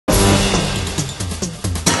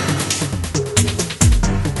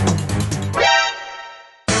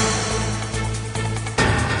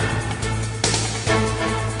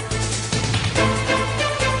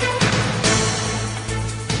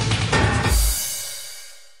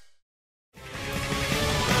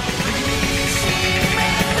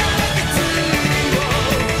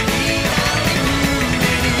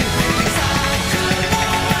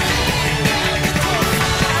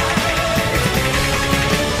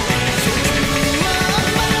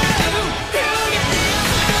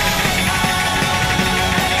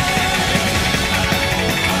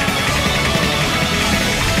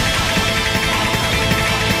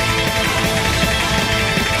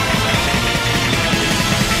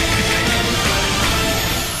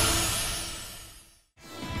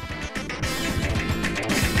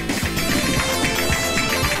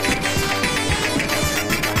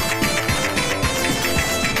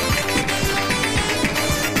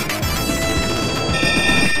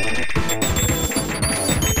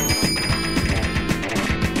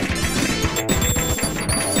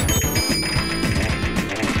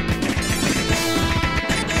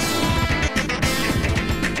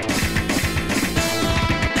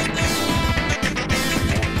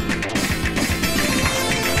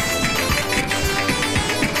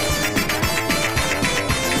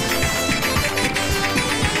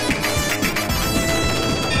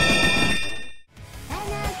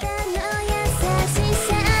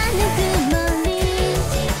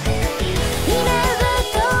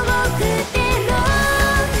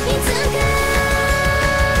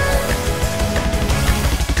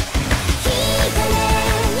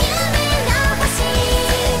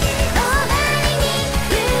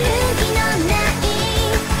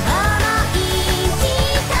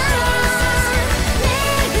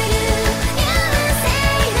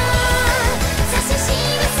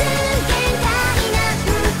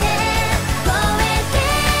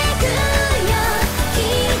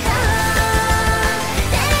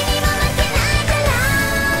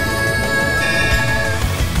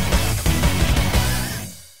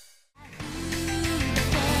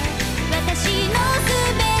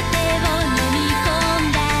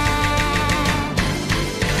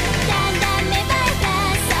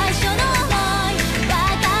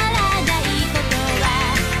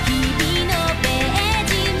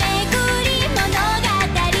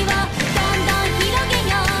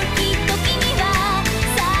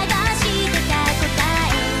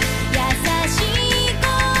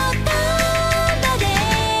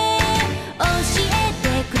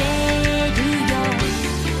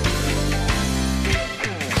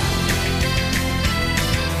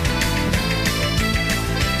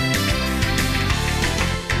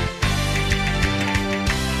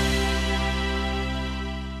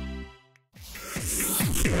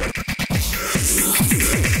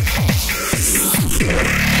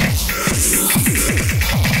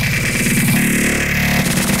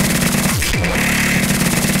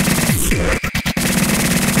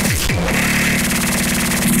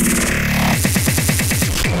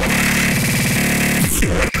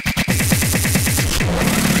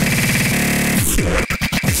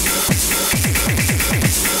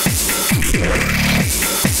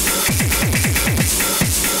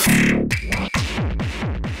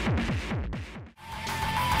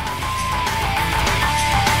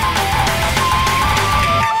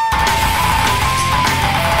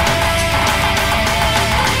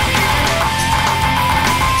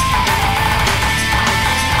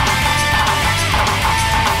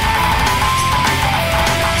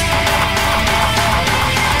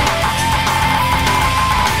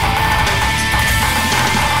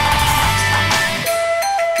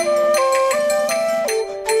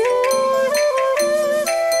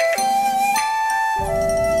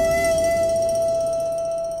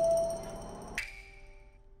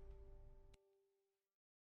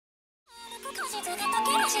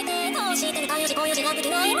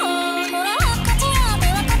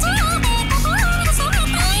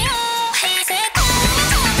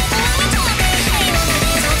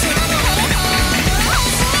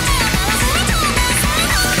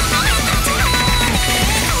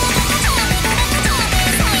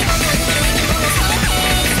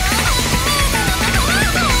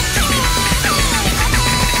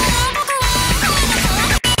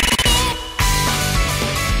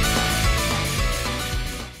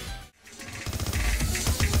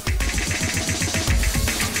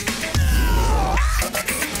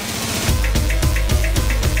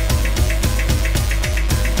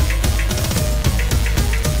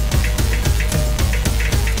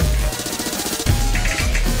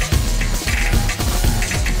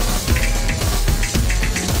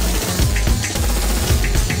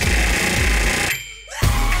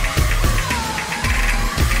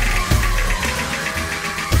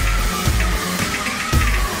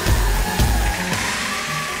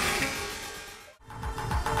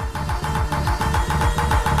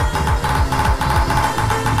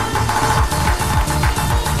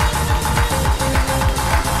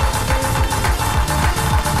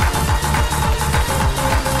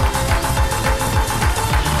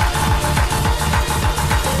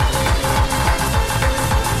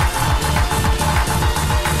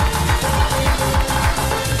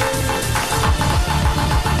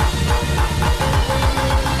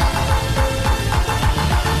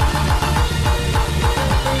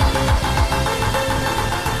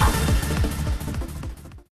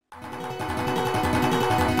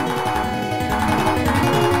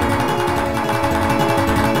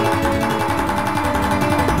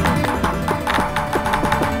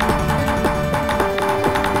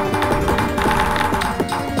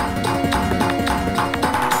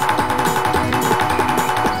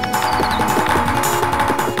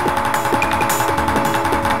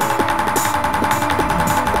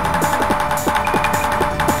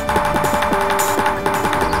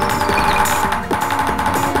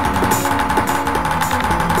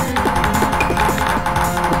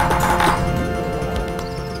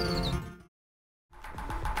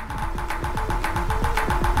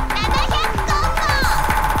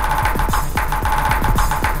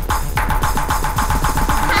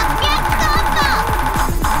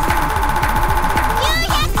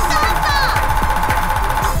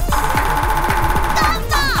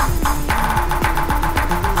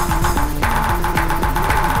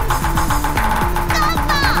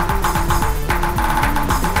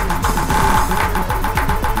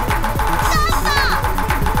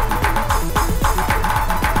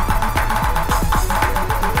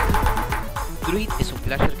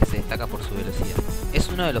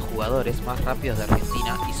los jugadores más rápidos de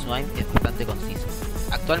Argentina y su aim es bastante conciso.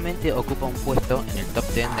 Actualmente ocupa un puesto en el top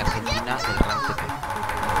 10 de Argentina del rank CP.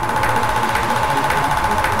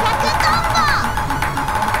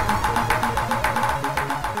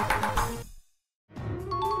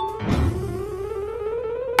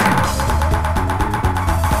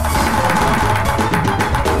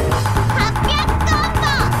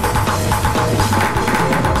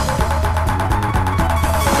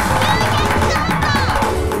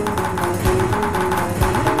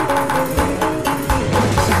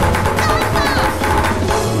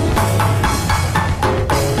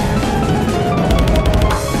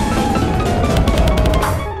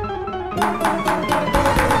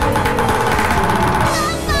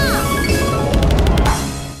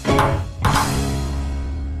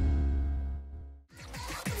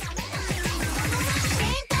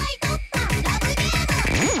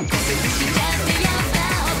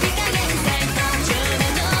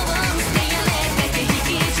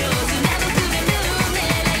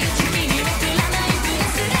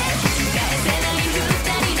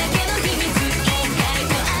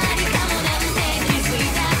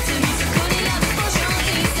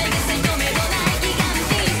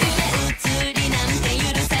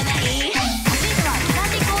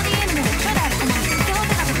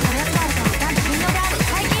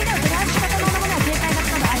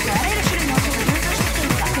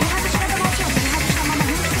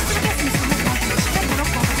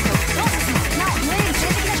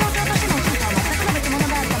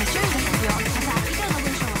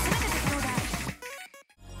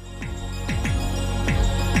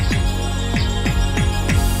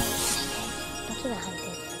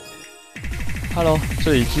 Hello，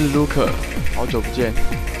 这里是 Luke， 好久不见。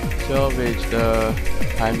druidxd 的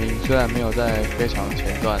排名虽然没有在非常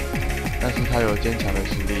前段，但是他有坚强的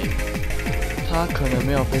实力。他可能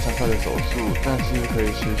没有非常快的手速，但是可以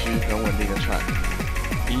持续很稳定的窜。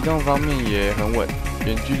移动方面也很稳，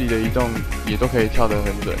远距离的移动也都可以跳得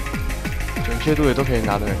很准，准确度也都可以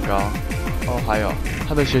拿得很高。哦，还有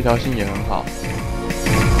他的协调性也很好。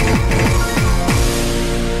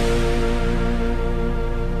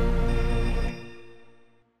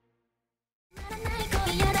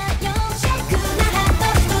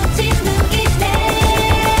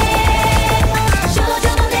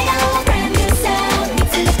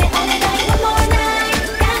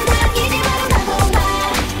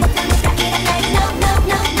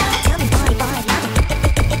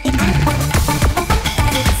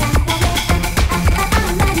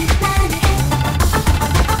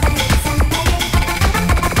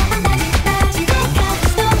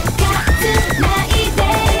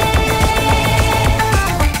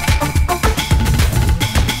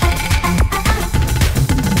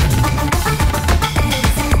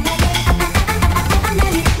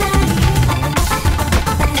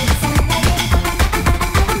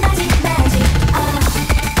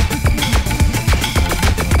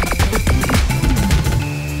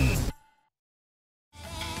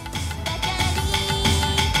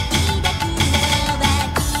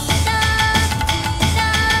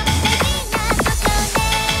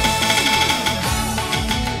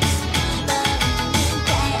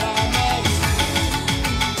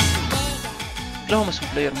Clom es un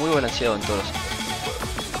player muy balanceado en todos los aspectos del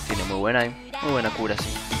juego. Tiene muy buen aim, muy buena accuracy,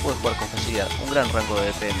 puede jugar con facilidad un gran rango de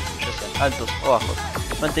DPM, ya sean altos o bajos,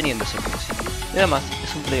 manteniendo ese accuracy. Y además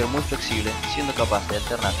es un player muy flexible, siendo capaz de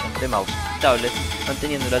alternar entre mouse y tablet,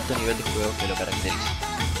 manteniendo el alto nivel de juego que lo caracteriza.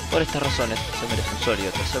 Por estas razones se merece un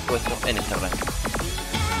sólido tercer puesto en este ranking.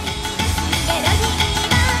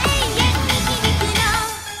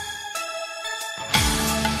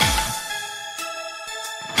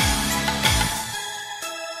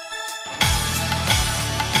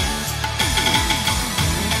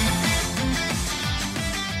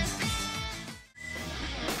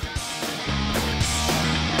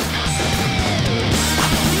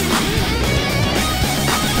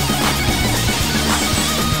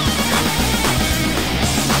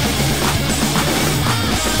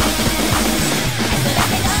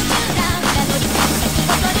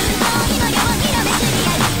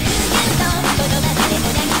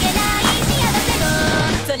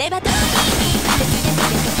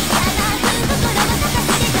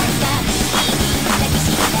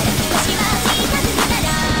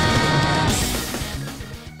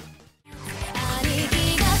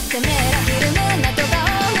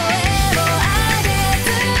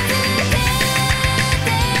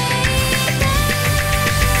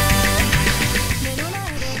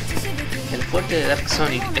 El fuerte de Dark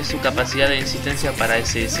Sonic es su capacidad de insistencia para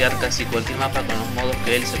desear casi cualquier mapa con los modos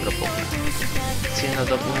que él se proponga. Siendo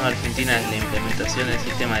top 1 Argentina en la implementación del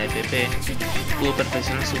sistema de PP, pudo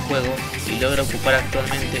perfeccionar su juego y logra ocupar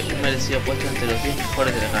actualmente un merecido puesto entre los 10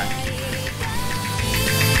 mejores del ranking.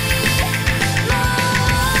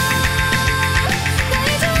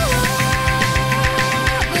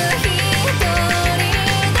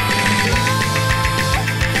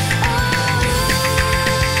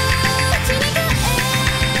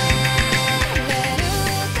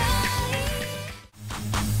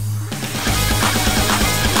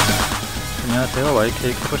 안녕하세요,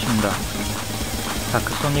 YK 캐럿입니다.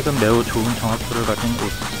 다크소닉은 매우 좋은 정확도를 가진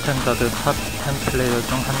스탠다드 탑 10 플레이어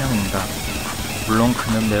중 한 명입니다. 물론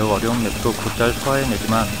그는 매우 어려운 맵도 곧잘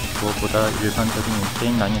소화해내지만 무엇보다 일반적인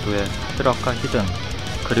인게임 난이도의 트럭과 히든,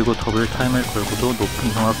 그리고 더블 타임을 걸고도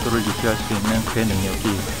높은 정확도를 유지할 수 있는 그의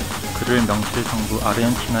능력이 그를 명실상부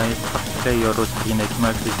아르헨티나의 탑 플레이어로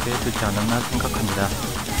자리매김할 수 있게 해주지 않았나 생각합니다.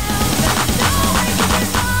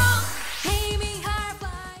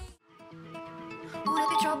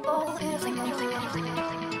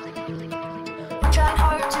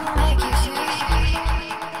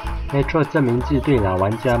 Metro 这名字对老玩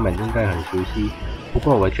家们应该很熟悉，不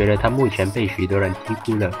过我觉得他目前被许多人低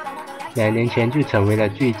估了。2年前就成为了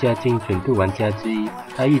最佳精准度玩家之一，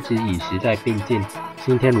他一直与时代并进，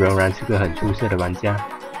今天仍然是个很出色的玩家。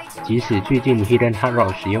即使最近 Hidden Hard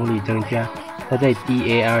Rock 使用率增加，他在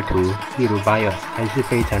DAR 图，例如 Bio 还是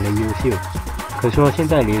非常的优秀。可说现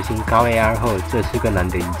在流行高 AR 后，这是个难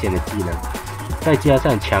得一见的技能。再加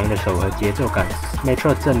上强的手和节奏感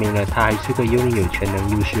 ，Metro 证明了他还是个拥有全能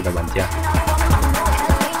优势的玩家。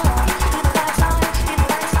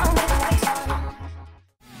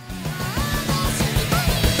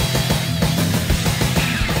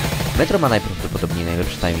Metro ma najprawdopodobniej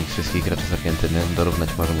najlepszy timing wszystkich graczy z Argentyny, dorównać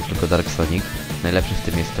może mu tylko Dark Sonic. Najlepszy w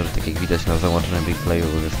tym jest to, że tak jak widać na załączonym replayu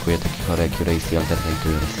uzyskuje taki chory accuracy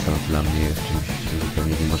alternatując, co dla mnie jest czymś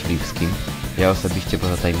zupełnie niemożliwskim. Ja osobiście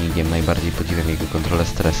poza timingiem najbardziej podziwiam jego kontrolę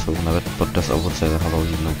stresu, nawet podczas owoce zachował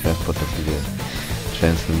zimną krew, podczas gdy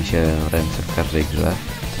trzęsły mi się ręce w każdej grze.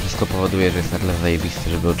 To wszystko powoduje, że jest na tyle zajebisty,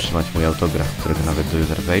 żeby otrzymać mój autograf, którego nawet do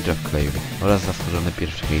User Page'a wkleił, oraz zasłużone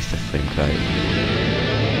pierwsze miejsce w swoim kraju.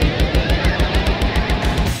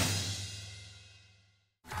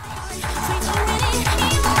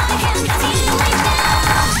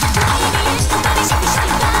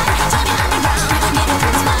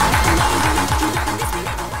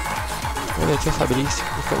 Olha, aqui é o Fabrício,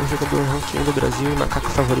 o jogador rank 1 do Brasil e macaco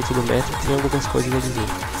favorito do Metro, tem algumas coisas a dizer.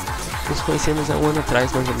 Nos conhecemos há um ano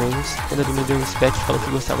atrás, mais ou menos, quando ele me deu um spec e falou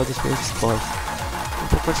que gostava dos meus scores. Um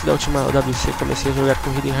pouco antes da última OWC, comecei a jogar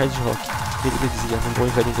com Hidden Hard Rock, ele dizia, no bom e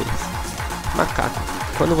velho inglês. Macaco,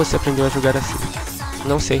 quando você aprendeu a jogar assim?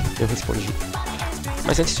 Não sei, eu respondi.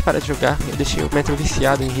 Mas antes de parar de jogar, eu deixei o Metro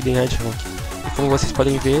viciado em Hidden Hard Rock. E como vocês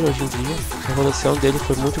podem ver, hoje em dia, a evolução dele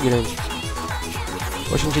foi muito grande.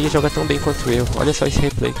 Hoje em dia ele joga tão bem quanto eu, olha só esse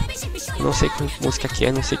replay. Eu não sei que música que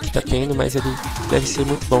é, não sei o que tá tendo, mas ele deve ser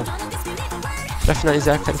muito bom. Para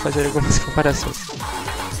finalizar, quero fazer algumas comparações.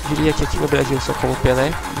 Diria que aqui no Brasil eu sou como Pelé,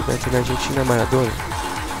 e na Argentina Maradona.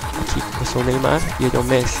 Aqui eu sou o Neymar e ele é o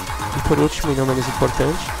Messi. E por último, e não menos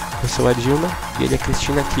importante, eu sou a Dilma e ele é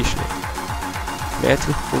Cristina Kirchner.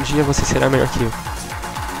 Metro, um dia você será melhor que eu.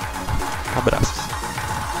 Abraços.